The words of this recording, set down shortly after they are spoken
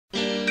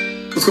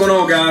What's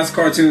going on, guys?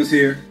 CaRtOoNz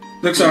here.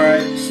 Looks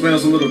alright.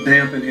 Smells a little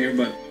damp in here,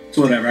 but it's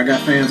whatever. I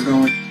got fans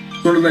going.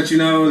 Just want to let you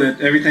know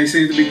that everything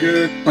seems to be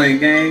good. Playing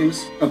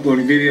games,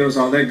 uploading videos,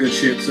 all that good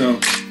shit. So,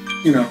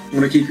 you know, I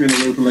want to keep you in the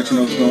loop and let you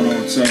know what's going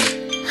on. So,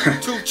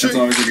 that's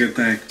always a good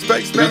thing.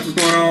 That's what's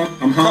going on.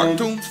 I'm home.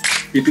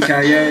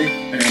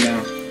 Yippee-ki-yay. And,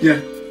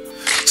 yeah.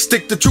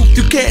 Stick the truth,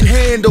 you can't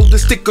handle the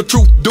stick of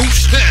truth,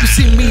 douche. You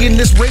see me in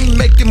this ring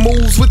making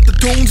moves with the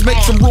tunes,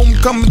 make some room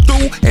coming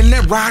through, and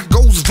that ride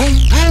goes vroom.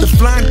 The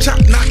flying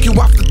chop knock you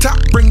off the top,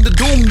 bring the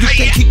doom. You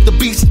can't keep the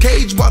beast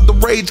caged while the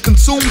rage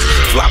consumes.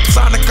 Flop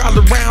Sonic all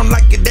around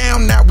like it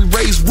down, now we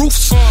raise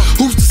roofs.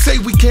 Who's to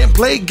say we can't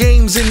play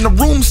games in the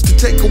rooms to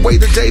take away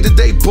the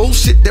day-to-day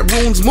bullshit that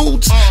ruins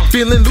moods?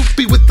 Feeling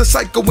loopy with the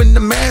psycho in the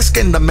mask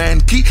and the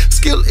man key.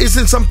 Skill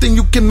isn't something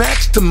you can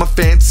match to my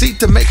fancy,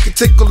 to make it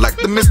tickle like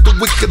the Mr.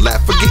 Wicked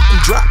laugh for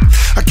getting dropped.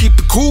 I keep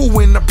it cool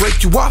when I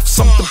break you off.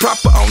 Something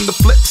proper on the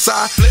flip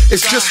side.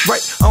 It's just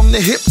right on the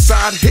hip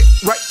side. Hit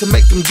right to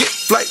make them get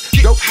flight.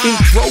 Dope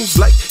intros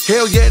like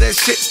hell yeah, that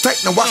shit's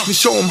tight. Now watch me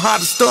show them how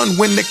to stun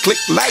when they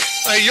click like.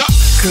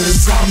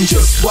 Cause I'm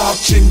just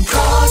watching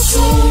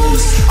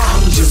cartoons.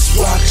 I'm just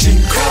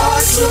watching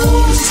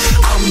cartoons.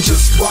 I'm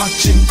just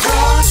watching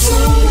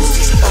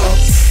cartoons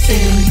up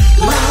in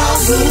my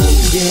room.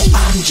 Yeah,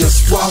 I'm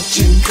just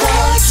watching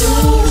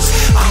cartoons.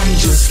 I'm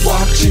just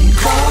watching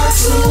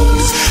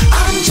cartoons.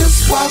 I'm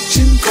just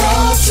watching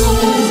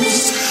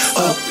cartoons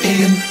up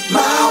in my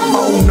room.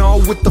 Oh no,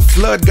 with the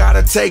flood,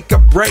 gotta take a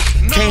break.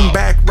 Came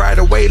back right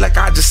away like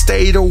I just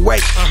stayed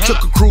awake.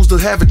 Took a cruise to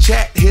have a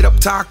chat, hit up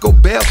Taco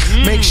Bell.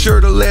 Make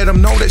sure to let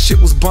them know that shit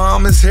was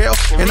bomb as hell.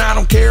 And I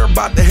don't care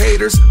about the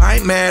haters, I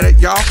ain't mad at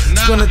y'all.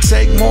 It's gonna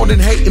take more than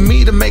hating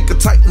me to make a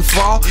titan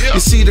fall. You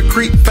see the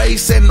creep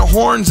face and the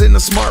horns in the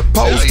smart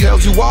pose.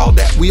 Tells you all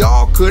that we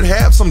all could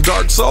have some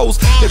dark souls.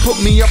 They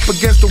put me up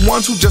against the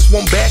ones who just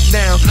won't back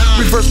down.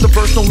 Reverse the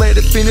verse, don't let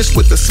it finish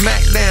with a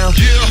smackdown.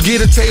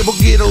 Get a table,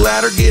 get a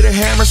ladder, get a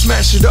hammer,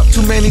 smash it up.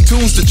 Too many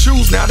tunes to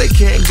choose, now they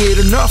can't get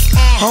enough.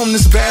 On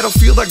this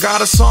battlefield I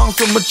got a song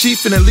from a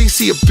chief, and at least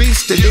he a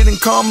beast. They didn't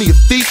call me a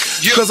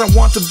thief, cause I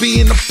want to be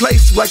in a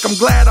place like I'm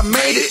glad I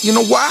made it. You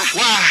know why?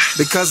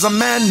 Because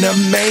I'm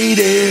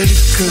animated.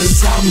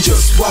 Cause I'm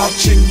just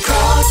watching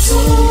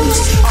cartoons.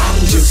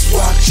 I'm just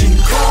watching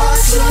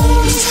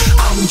cartoons.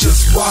 I'm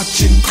just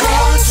watching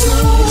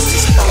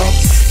cartoons up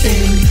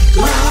in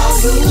my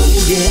room.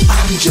 Yeah,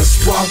 I'm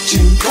just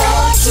watching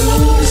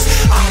cartoons.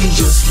 I'm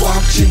just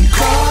watching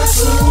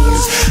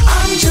cartoons.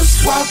 I'm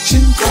just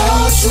watching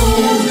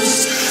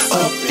cartoons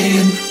up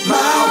in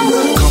my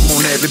room. Come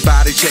on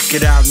everybody, check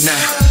it out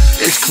now.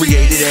 It's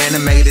created,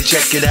 animated,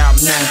 check it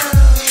out now.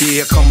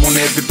 Yeah, come on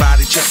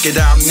everybody, check it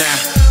out now.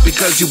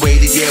 Because you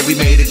waited, yeah, we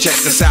made it, check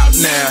us out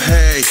now.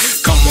 Hey,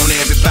 come on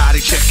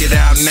everybody, check it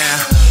out now.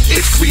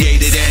 It's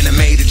created,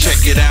 animated,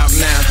 check it out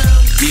now.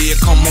 Yeah,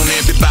 come on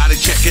everybody,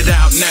 check it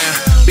out now.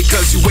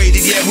 Because you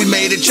waited, yeah, we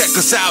made it, check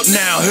us out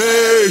now.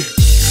 Hey.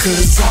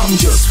 Cause I'm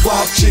just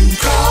watching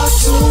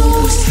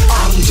cartoons.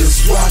 I'm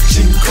just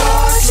watching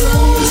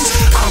cartoons.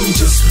 I'm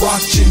just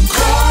watching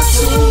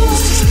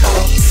cartoons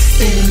up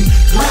in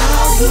my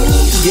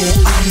room. Yeah,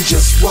 I'm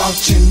just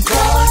watching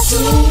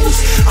cartoons.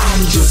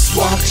 I'm just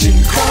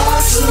watching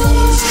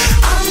cartoons.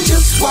 I'm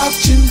just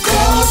watching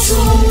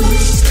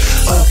cartoons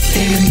up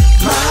in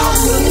my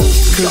room.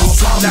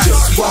 Cause I'm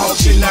just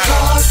watching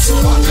cartoons.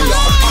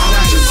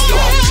 I'm just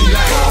watching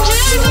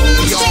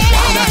cartoons.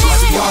 I'm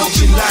just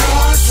watching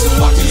cartoons.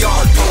 Watch the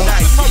yard go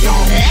night, we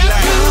all be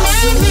like.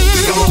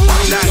 We all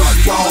watch night,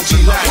 we all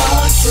be like.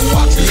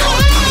 Watch the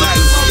yard go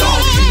night, we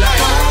all be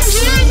like.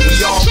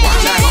 We all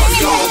watch night,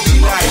 we all be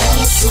like.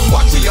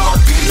 Watch the yard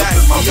be like,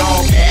 we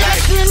all be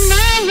like.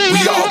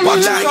 We all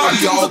watch night,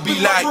 we all be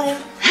like.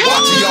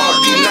 Watch the yard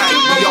be like,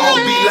 we all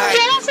be like.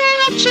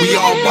 We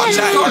all watch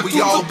night,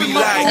 we all be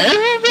like.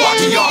 Watch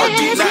the yard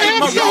be like,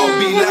 we all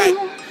be like.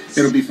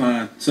 It'll be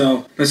fine.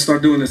 So let's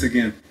start doing this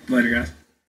again. Later, guys.